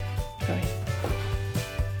Sorry.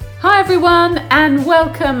 Hi everyone, and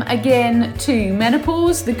welcome again to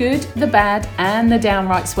Menopause, the good, the bad and the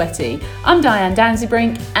downright sweaty. I'm Diane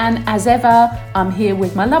Danzebrink, and as ever I'm here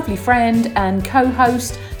with my lovely friend and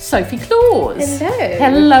co-host Sophie Claus. Hello.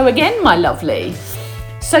 Hello again, my lovely.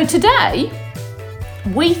 So today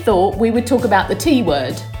we thought we would talk about the T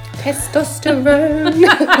word. Testosterone.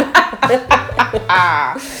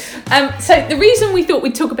 So the reason we thought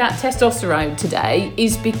we'd talk about testosterone today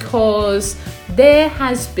is because there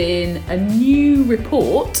has been a new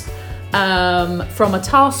report from a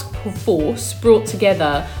task force brought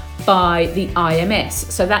together by the IMS.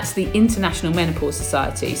 So that's the International Menopause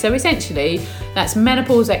Society. So essentially, that's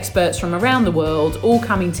menopause experts from around the world all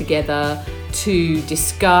coming together to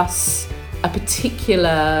discuss a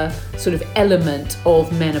particular sort of element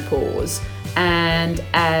of menopause. And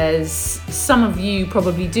as some of you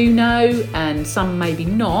probably do know, and some maybe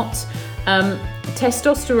not,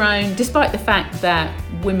 testosterone, despite the fact that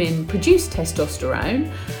women produce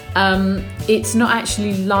testosterone, it's not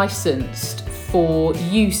actually licensed for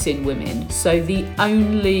use in women. So the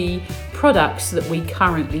only products that we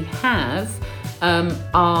currently have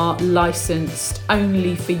are licensed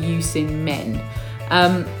only for use in men.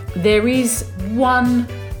 There is one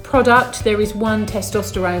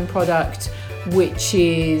testosterone product, which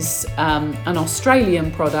is an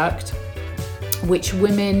Australian product, which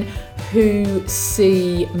women who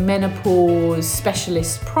see menopause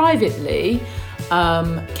specialists privately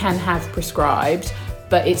can have prescribed,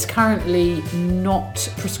 but it's currently not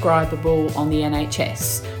prescribable on the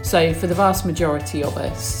NHS. So for the vast majority of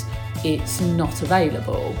us, it's not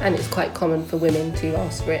available. And it's quite common for women to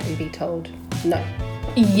ask for it and be told no.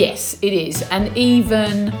 Yes, it is. And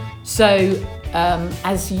even so,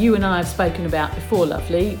 as you and I have spoken about before,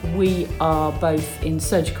 lovely, we are both in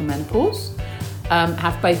surgical menopause,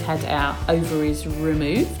 have both had our ovaries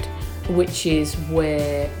removed, which is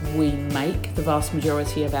where we make the vast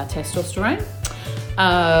majority of our testosterone.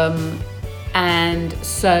 And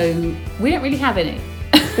so we don't really have any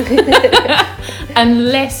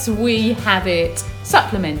unless we have it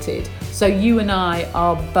supplemented. So you and I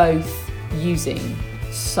are both using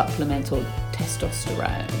supplemental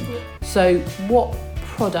testosterone. So what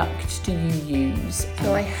product do you use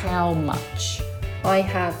and how much? I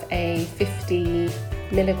have a 50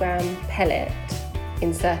 milligram pellet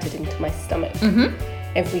inserted into my stomach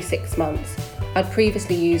every 6 months. I'd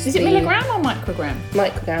previously used Is it milligram or microgram?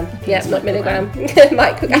 Microgram. Yeah, not milligram.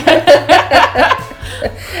 Microgram.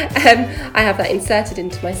 I have that inserted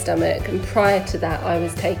into my stomach, and prior to that I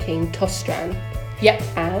was taking Tostran. Yep,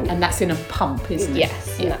 and that's in a pump, isn't it?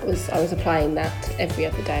 Yes, and I was applying that every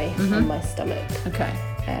other day on my stomach. Okay.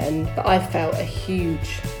 But I felt a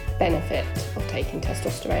huge benefit of taking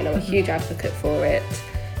testosterone. I'm a huge advocate for it,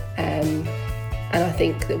 and I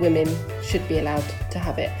think that women should be allowed to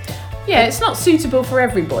have it. Yeah, it's not suitable for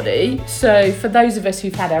everybody. So for those of us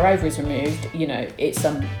who've had our ovaries removed, you know, it's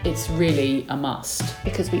really a must.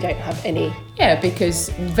 Because we don't have any. Yeah, because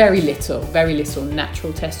very little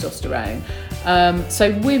natural testosterone.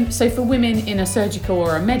 So for women in a surgical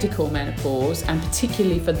or a medical menopause, and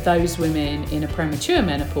particularly for those women in a premature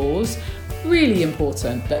menopause, really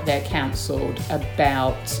important that they're counselled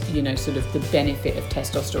about, you know, sort of the benefit of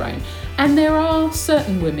testosterone. And there are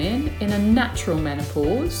certain women in a natural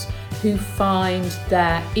menopause who find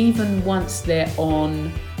that even once they're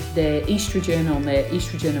on their estrogen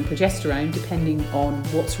and progesterone, depending on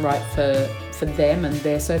what's right for them and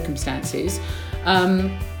their circumstances,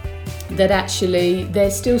 that actually they're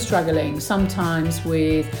still struggling sometimes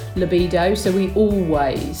with libido. So we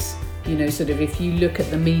always, you know, sort of, if you look at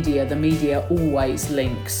the media always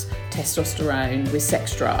links testosterone with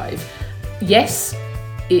sex drive. Yes,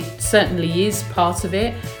 it certainly is part of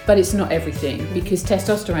it, but it's not everything, because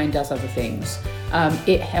testosterone does other things.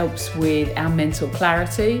 It helps with our mental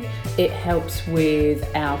clarity. It helps with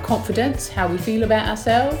our confidence, how we feel about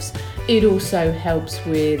ourselves. It also helps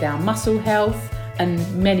with our muscle health and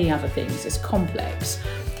many other things. It's complex.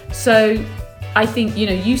 So I think, you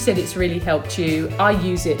know, you said it's really helped you. I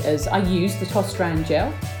use the Tostran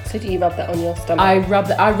gel. So do you rub that on your stomach? I rub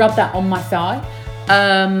that on my thigh.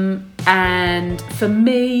 And for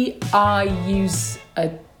me, I use a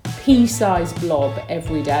pea-sized blob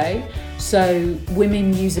every day. So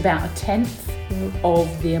women use about 1/10 of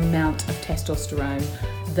the amount of testosterone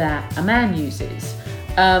that a man uses.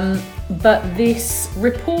 But this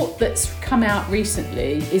report that's come out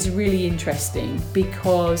recently is really interesting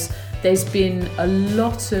because there's been a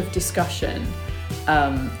lot of discussion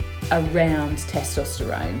around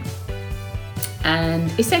testosterone.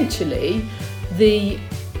 And essentially, the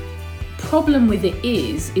problem with it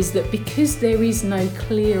is that because there is no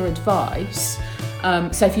clear advice,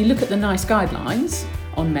 so if you look at the NICE guidelines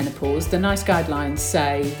on menopause, the NICE guidelines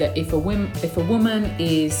say that if a woman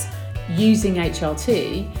is using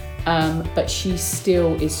HRT, but she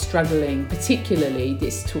still is struggling, particularly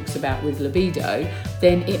this talks about with libido,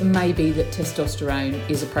 then it may be that testosterone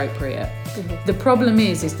is appropriate. Mm-hmm. The problem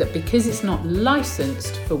is that because it's not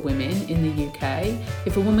licensed for women in the UK,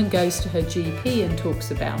 if a woman goes to her GP and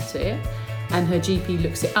talks about it, and her GP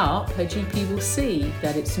looks it up, her GP will see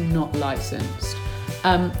that it's not licensed.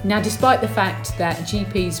 Now, despite the fact that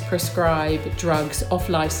GPs prescribe drugs off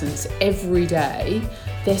licence every day,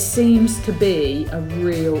 there seems to be a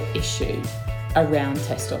real issue around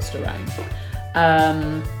testosterone.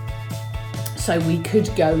 So we could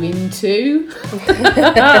go into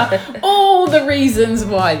all the reasons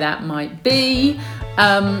why that might be.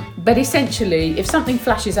 But essentially, if something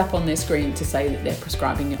flashes up on their screen to say that they're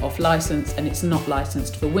prescribing it off licence and it's not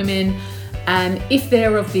licensed for women, and if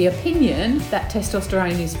they're of the opinion that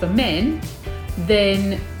testosterone is for men,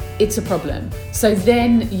 then it's a problem. So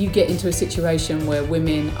then you get into a situation where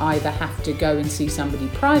women either have to go and see somebody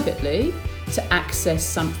privately to access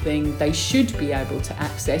something they should be able to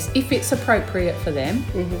access if it's appropriate for them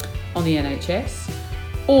on the NHS,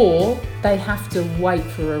 or they have to wait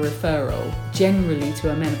for a referral, generally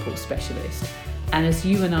to a menopause specialist. And as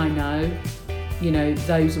you and I know,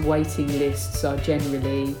 those waiting lists are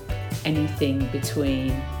generally anything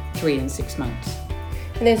between 3 and 6 months.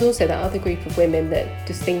 And there's also that other group of women that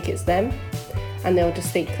just think it's them, and they'll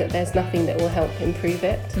just think that there's nothing that will help improve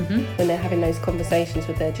it. When they're having those conversations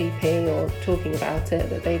with their GP or talking about it,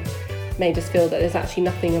 that they may just feel that there's actually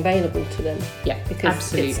nothing available to them. Yeah, because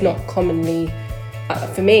absolutely. It's not commonly.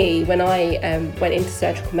 For me, when I went into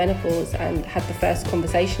surgical menopause and had the first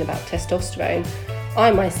conversation about testosterone,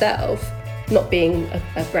 I myself, not being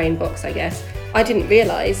a brain box, I guess, I didn't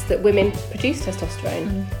realise that women produce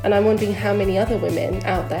testosterone. And I'm wondering how many other women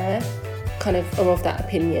out there kind of are of that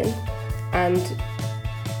opinion. And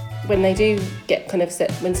when they do get kind of set,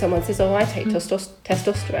 when someone says, I take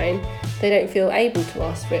testosterone, they don't feel able to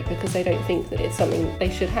ask for it because they don't think that it's something they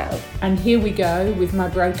should have. And here we go with my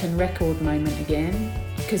broken record moment again,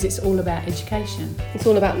 because it's all about education. It's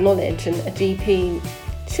all about knowledge, and a GP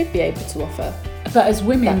should be able to offer. But as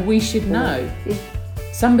women, we should know.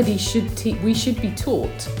 Somebody should we should be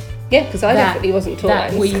taught. Yeah, because I definitely wasn't taught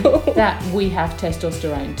that in school. That we have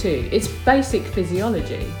testosterone too. It's basic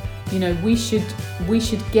physiology. We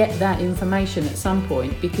should get that information at some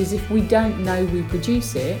point, because if we don't know we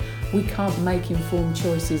produce it, we can't make informed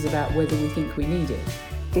choices about whether we think we need it.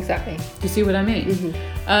 Exactly. Do you see what I mean?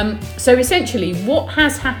 So essentially what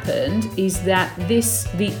has happened is that the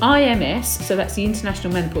IMS, so that's the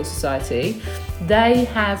International Menopause Society, they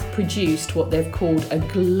have produced what they've called a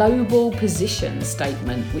global position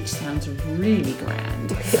statement, which sounds really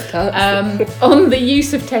grand, on the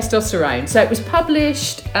use of testosterone. So it was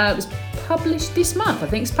published this month. I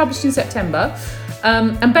think it's published in September.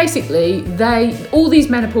 And basically all these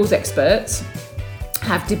menopause experts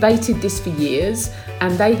have debated this for years,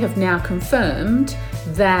 and they have now confirmed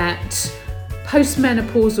that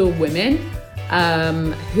postmenopausal women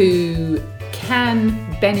who can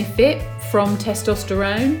benefit from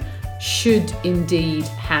testosterone should indeed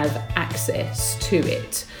have access to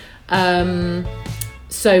it.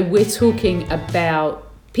 So we're talking about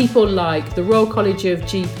people like the Royal College of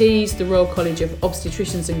GPs, the Royal College of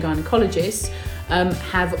Obstetricians and Gynecologists,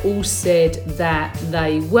 have all said that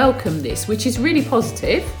they welcome this, which is really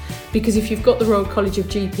positive, because if you've got the Royal College of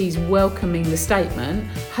GPs welcoming the statement,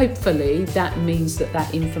 hopefully that means that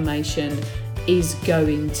that information is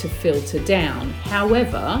going to filter down.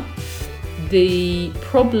 However, the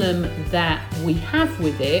problem that we have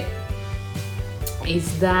with it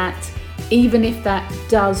is that even if that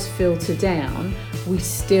does filter down, we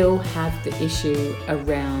still have the issue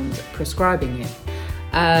around prescribing it.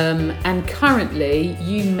 And currently,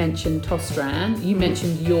 you mentioned Tostran, you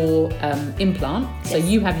mentioned your implant, so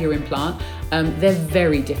you have your implant. They're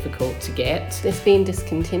very difficult to get. It's been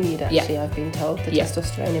discontinued, actually, I've been told, the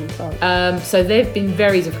testosterone implant. So they've been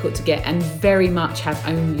very difficult to get, and very much have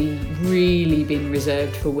only really been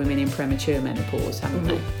reserved for women in premature menopause, haven't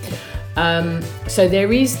they? So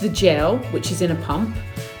there is the gel, which is in a pump,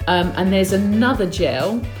 and there's another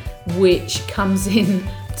gel which comes in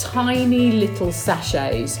tiny little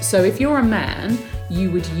sachets. So if you're a man, you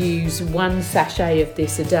would use 1 sachet of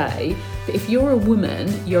this a day, but if you're a woman,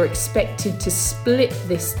 you're expected to split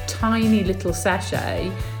this tiny little sachet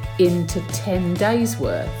into 10 days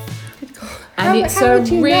worth. And it's a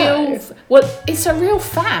real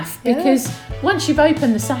faff, because once you've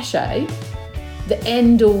opened the sachet, the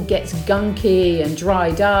end all gets gunky and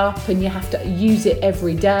dried up, and you have to use it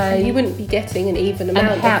every day. And you wouldn't be getting an even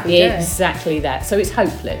amount every day. Exactly that. So it's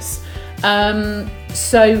hopeless.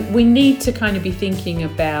 So we need to kind of be thinking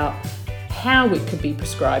about how it could be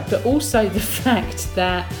prescribed, but also the fact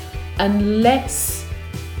that unless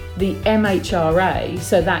the MHRA,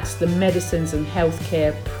 so that's the Medicines and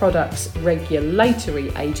Healthcare Products Regulatory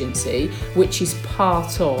Agency, which is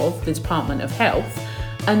part of the Department of Health,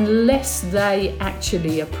 unless they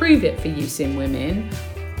actually approve it for use in women,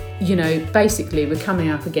 you know, basically we're coming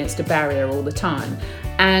up against a barrier all the time.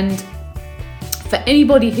 And for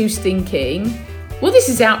anybody who's thinking, well, this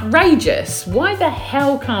is outrageous, why the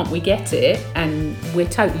hell can't we get it? And we're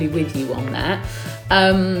totally with you on that.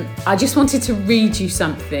 I just wanted to read you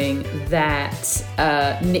something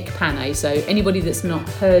that Nick Panay, so anybody that's not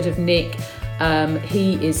heard of Nick,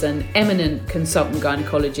 he is an eminent consultant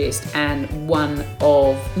gynecologist and one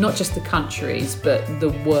of not just the country's but the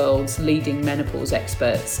world's leading menopause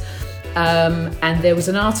experts. And there was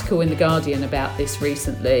an article in The Guardian about this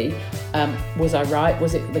recently. Was I right?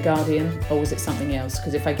 Was it The Guardian or was it something else?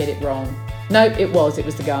 Because if I get it wrong. No, it was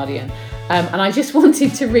The Guardian. And I just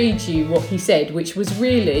wanted to read you what he said, which was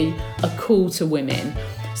really a call to women.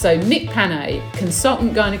 So Nick Panay,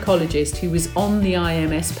 consultant gynecologist who was on the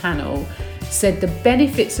IMS panel, said the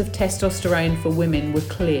benefits of testosterone for women were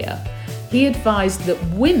clear. He advised that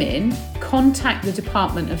women contact the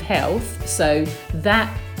Department of Health, so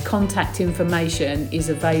that contact information is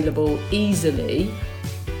available easily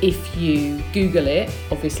if you Google it.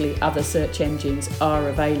 Obviously other search engines are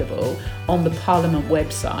available on the Parliament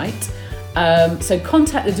website. So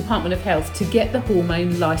contact the Department of Health to get the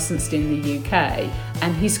hormone licensed in the UK.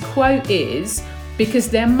 And his quote is, because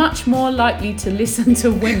they're much more likely to listen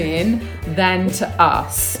to women than to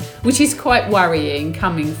us, which is quite worrying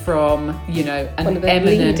coming from, you know, an one of the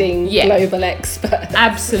eminent leading global experts.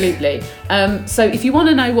 Absolutely. So if you want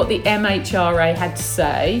to know what the MHRA had to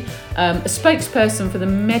say, a spokesperson for the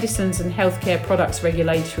Medicines and Healthcare Products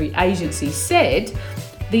Regulatory Agency said,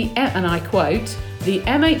 and I quote, the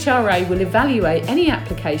MHRA will evaluate any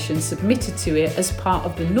application submitted to it as part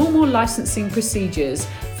of the normal licensing procedures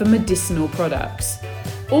for medicinal products.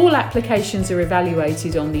 All applications are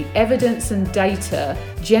evaluated on the evidence and data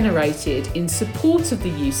generated in support of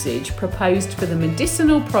the usage proposed for the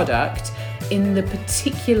medicinal product in the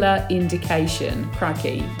particular indication.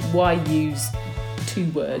 Crikey, why use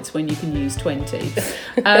 2 words when you can use 20?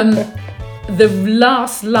 The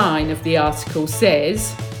last line of the article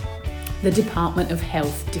says, the Department of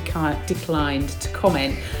Health declined to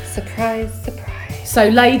comment. Surprise, surprise. So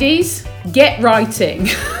ladies, get writing.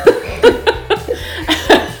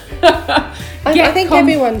 I think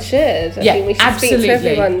everyone should. I think we should absolutely. Speak to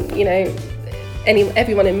everyone, you know,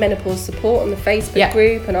 everyone in menopause support on the Facebook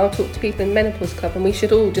group, and I'll talk to people in Menopause Club, and we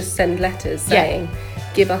should all just send letters saying,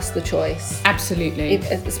 give us the choice. Absolutely.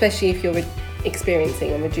 Especially if you're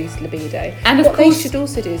experiencing a reduced libido. And what of course, they should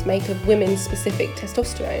also do is make a women's specific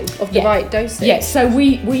testosterone of the right dosage. Yes, so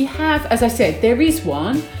we have, as I said, there is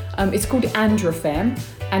one. It's called Androfem,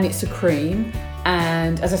 and it's a cream.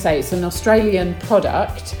 And as I say, it's an Australian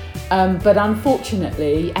product. But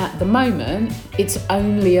unfortunately, at the moment, it's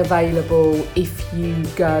only available if you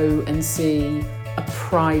go and see a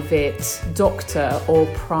private doctor or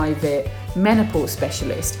private menopause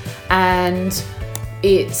specialist. And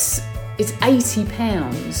it's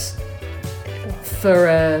 £80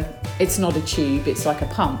 for it's not a tube, it's like a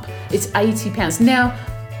pump. It's £80. Now,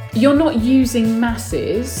 you're not using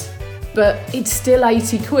masses, but it's still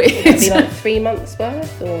 80 quid. Would it be like 3 months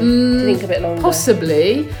worth, or do you think a bit longer?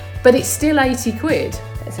 Possibly, but it's still 80 quid.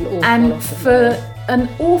 That's an awful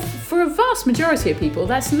and lot for a vast majority of people,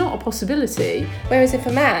 that's not a possibility. Whereas if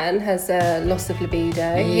a man has a loss of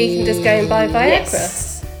libido, he can just go and buy Viagra.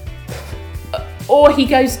 Yes. Or he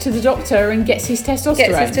goes to the doctor and gets his testosterone.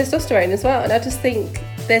 Gets his testosterone as well. And I just think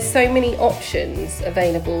there's so many options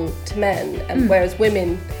available to men, and whereas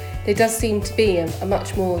women, there does seem to be a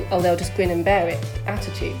much more, they'll just grin and bear it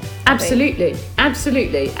attitude. Absolutely.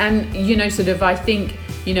 And, you know, sort of, I think,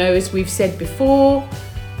 you know, as we've said before,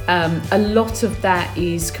 a lot of that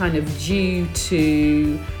is kind of due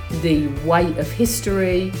to the weight of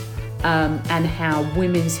history, and how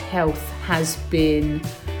women's health has been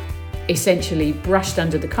essentially brushed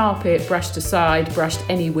under the carpet, brushed aside, brushed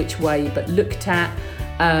any which way but looked at,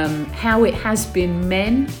 how it has been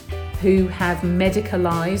men who have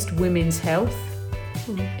medicalised women's health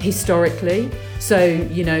historically. So,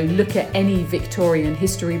 you know, look at any Victorian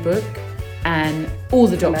history book and all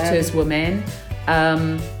the doctors were men.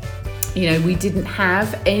 You know, we didn't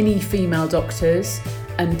have any female doctors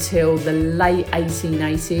until the late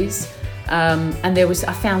 1880s. And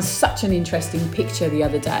I found such an interesting picture the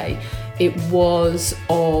other day. It was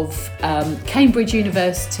of Cambridge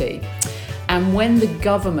University. And when the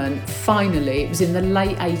government finally, it was in the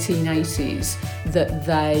late 1880s, that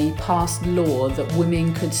they passed law that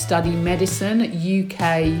women could study medicine at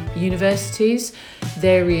UK universities,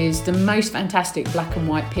 there is the most fantastic black and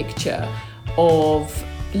white picture of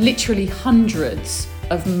literally hundreds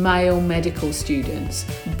of male medical students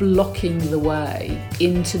blocking the way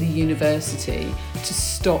into the university to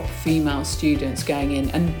stop female students going in,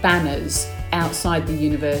 and banners outside the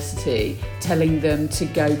university telling them to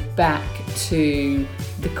go back to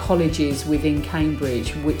the colleges within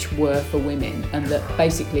Cambridge which were for women, and that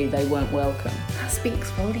basically they weren't welcome. That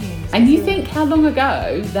speaks volumes. And you think how long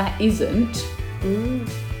ago that isn't?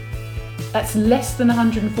 That's less than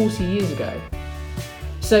 140 years ago.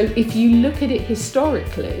 So if you look at it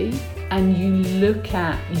historically and you look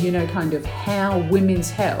at, kind of how women's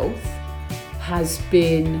health has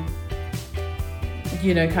been,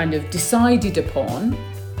 kind of decided upon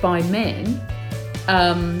by men,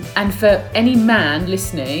 and for any man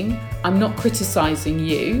listening, I'm not criticising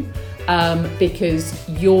you, because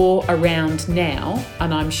you're around now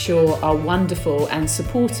and I'm sure are wonderful and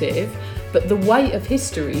supportive, but the weight of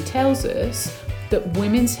history tells us that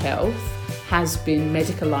women's health has been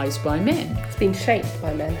medicalised by men. It's been shaped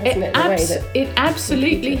by men, hasn't it? It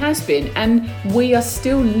absolutely has been. And we are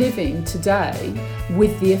still living today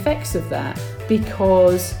with the effects of that,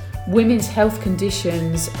 because women's health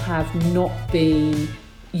conditions have not been,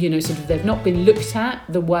 they've not been looked at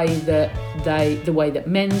the way that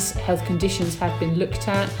men's health conditions have been looked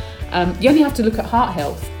at. You only have to look at heart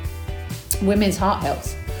health, women's heart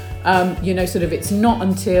health. It's not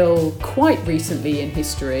until quite recently in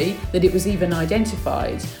history that it was even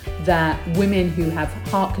identified that women who have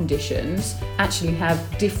heart conditions actually have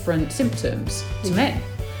different symptoms to men.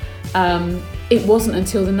 It wasn't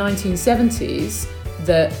until the 1970s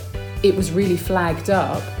that it was really flagged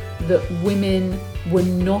up that women were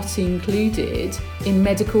not included in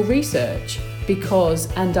medical research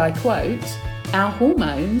because, and I quote, our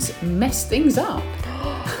hormones mess things up.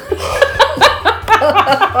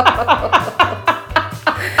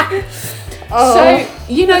 So,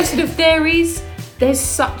 there's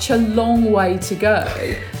such a long way to go.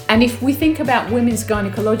 And if we think about women's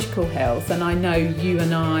gynecological health, and I know you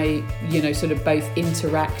and I, both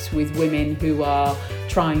interact with women who are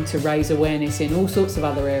trying to raise awareness in all sorts of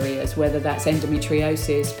other areas, whether that's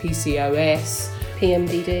endometriosis, PCOS,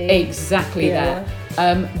 PMDD. Exactly that.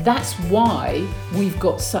 That's why we've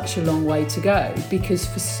got such a long way to go, because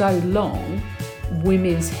for so long,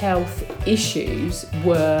 women's health issues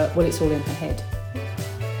were, it's all in her head.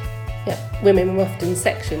 Yeah, women were often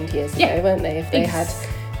sectioned years ago, weren't they? If they had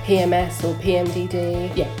PMS or PMDD,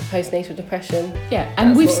 postnatal depression. Yeah,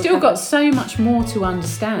 and we've still got so much more to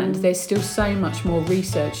understand. There's still so much more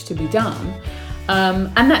research to be done.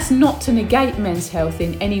 And that's not to negate men's health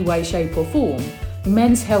in any way, shape or form.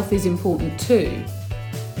 Men's health is important too,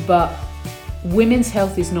 but women's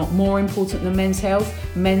health is not more important than men's health.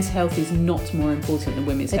 Men's health is not more important than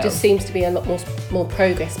women's health. There just seems to be a lot more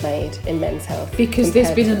progress made in men's health. Because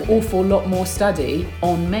there's been an awful lot more study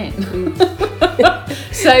on men.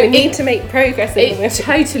 So we need to make progress in women. It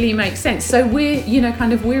totally makes sense. So we're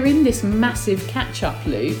in this massive catch-up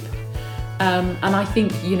loop. And I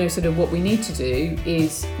think, what we need to do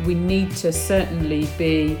is we need to certainly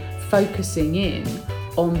be focusing in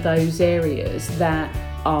on those areas that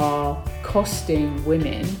are costing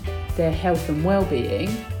women their health and well-being,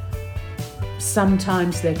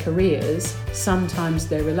 sometimes their careers, sometimes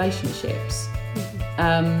their relationships.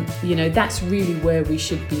 That's really where we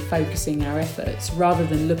should be focusing our efforts. Rather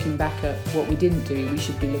than looking back at what we didn't do, we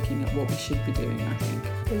should be looking at what we should be doing, I think.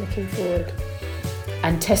 We're looking forward.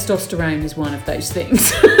 And testosterone is one of those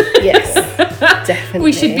things. Yes, definitely.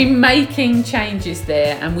 We should be making changes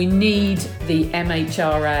there, and we need the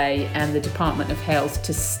MHRA and the Department of Health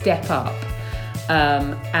to step up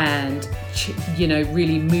and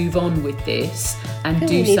really move on with this and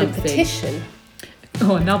do something. We need a petition.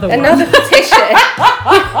 Oh, another one. Another petition.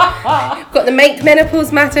 Got the Make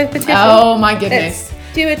Menopause Matter petition. Oh my goodness.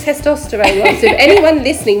 Let's do a testosterone one. So if anyone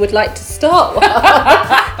listening would like to start one,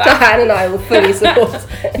 Diane and I will fully support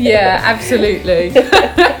it. Yeah, absolutely.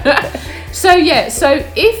 So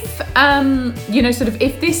if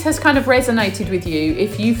if this has kind of resonated with you,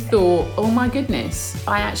 if you've thought, oh my goodness,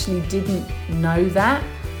 I actually didn't know that,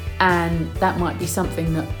 and that might be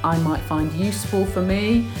something that I might find useful for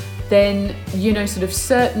me, then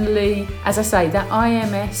certainly, as I say, that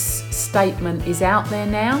IMS statement is out there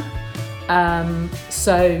now.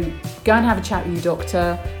 So go and have a chat with your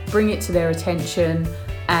doctor, bring it to their attention,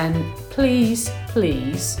 and please,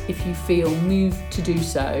 if you feel moved to do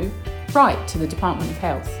so, write to the Department of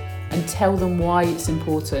Health and tell them why it's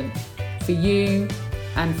important for you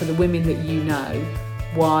and for the women that you know,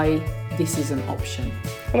 why this is an option.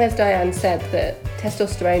 And as Diane said, that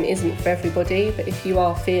testosterone isn't for everybody, but if you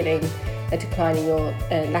are feeling a decline in your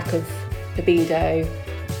lack of libido,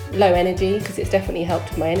 low energy, because it's definitely helped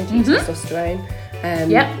with my energy, testosterone,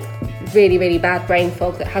 really, really bad brain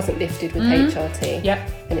fog that hasn't lifted with HRT,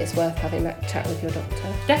 then it's worth having that chat with your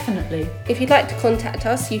doctor. Definitely. If you'd like to contact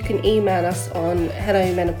us, you can email us on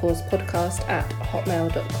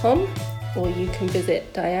hellomenopauspodcast@hotmail.com, or you can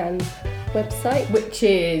visit Diane's website, which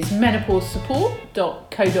is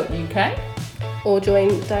menopausesupport.co.uk, or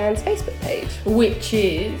join Diane's Facebook page, which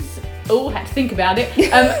is had to think about it.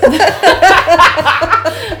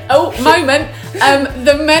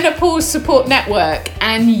 The Menopause Support Network,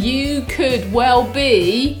 and you could well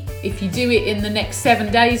be, if you do it in the next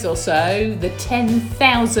 7 days or so, the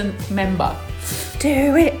 10,000th member.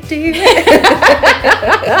 Do it.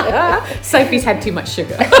 Sophie's had too much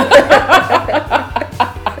sugar.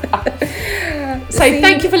 So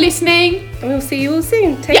thank you for listening. We'll see you all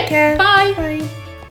soon. Take care. Bye. Bye.